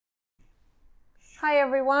Hi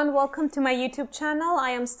everyone, welcome to my YouTube channel.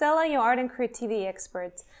 I am Stella, your art and creativity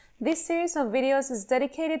expert. This series of videos is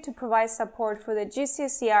dedicated to provide support for the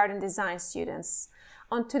GCSE art and design students.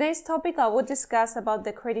 On today's topic, I will discuss about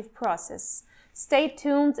the creative process. Stay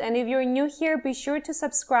tuned, and if you're new here, be sure to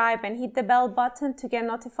subscribe and hit the bell button to get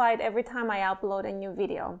notified every time I upload a new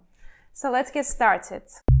video. So let's get started.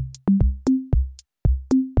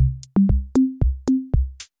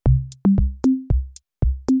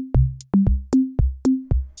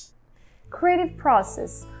 Creative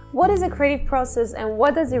process. What is a creative process and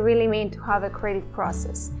what does it really mean to have a creative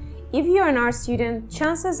process? If you're an art student,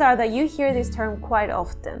 chances are that you hear this term quite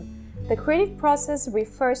often. The creative process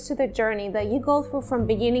refers to the journey that you go through from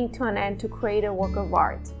beginning to an end to create a work of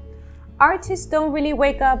art. Artists don't really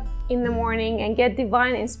wake up in the morning and get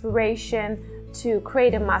divine inspiration to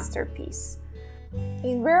create a masterpiece.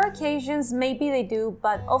 In rare occasions, maybe they do,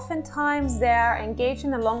 but oftentimes they are engaged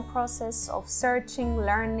in a long process of searching,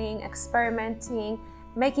 learning, experimenting,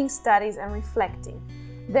 making studies, and reflecting.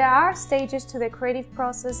 There are stages to the creative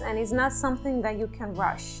process, and it's not something that you can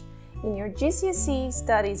rush. In your GCSE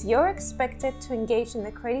studies, you're expected to engage in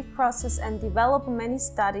the creative process and develop many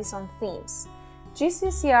studies on themes.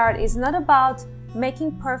 GCSE art is not about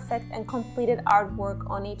making perfect and completed artwork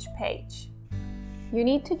on each page. You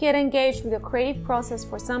need to get engaged with the creative process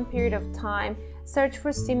for some period of time, search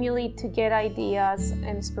for stimuli to get ideas and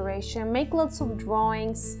inspiration, make lots of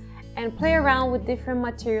drawings, and play around with different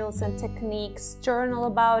materials and techniques, journal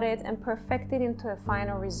about it, and perfect it into a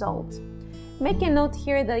final result. Make a note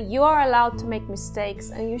here that you are allowed to make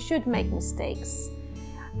mistakes, and you should make mistakes.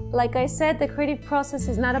 Like I said, the creative process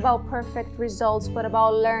is not about perfect results, but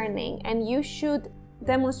about learning, and you should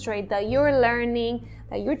demonstrate that you're learning,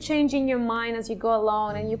 that you're changing your mind as you go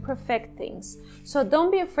along and you perfect things. So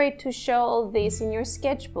don't be afraid to show all this in your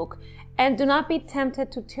sketchbook, and do not be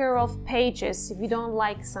tempted to tear off pages if you don't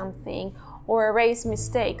like something or erase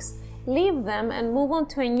mistakes. Leave them and move on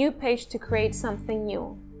to a new page to create something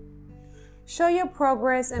new. Show your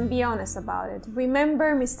progress and be honest about it.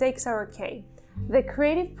 Remember, mistakes are okay. The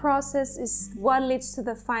creative process is what leads to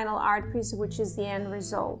the final art piece, which is the end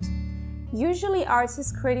result. Usually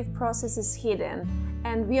artists' creative process is hidden,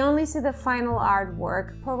 and we only see the final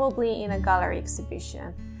artwork, probably in a gallery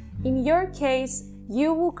exhibition. In your case,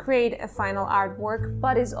 you will create a final artwork,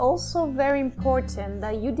 but it's also very important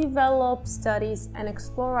that you develop studies and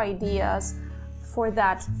explore ideas for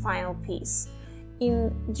that final piece.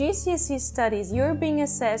 In GCSE studies, you're being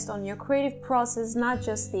assessed on your creative process, not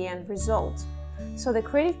just the end result. So the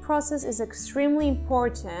creative process is extremely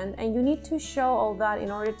important, and you need to show all that in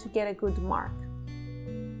order to get a good mark.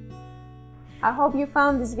 I hope you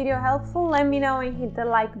found this video helpful. Let me know and hit the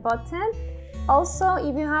like button. Also,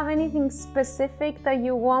 if you have anything specific that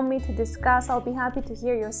you want me to discuss, I'll be happy to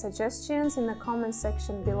hear your suggestions in the comment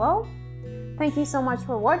section below. Thank you so much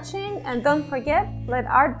for watching, and don't forget, let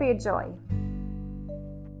art be a joy.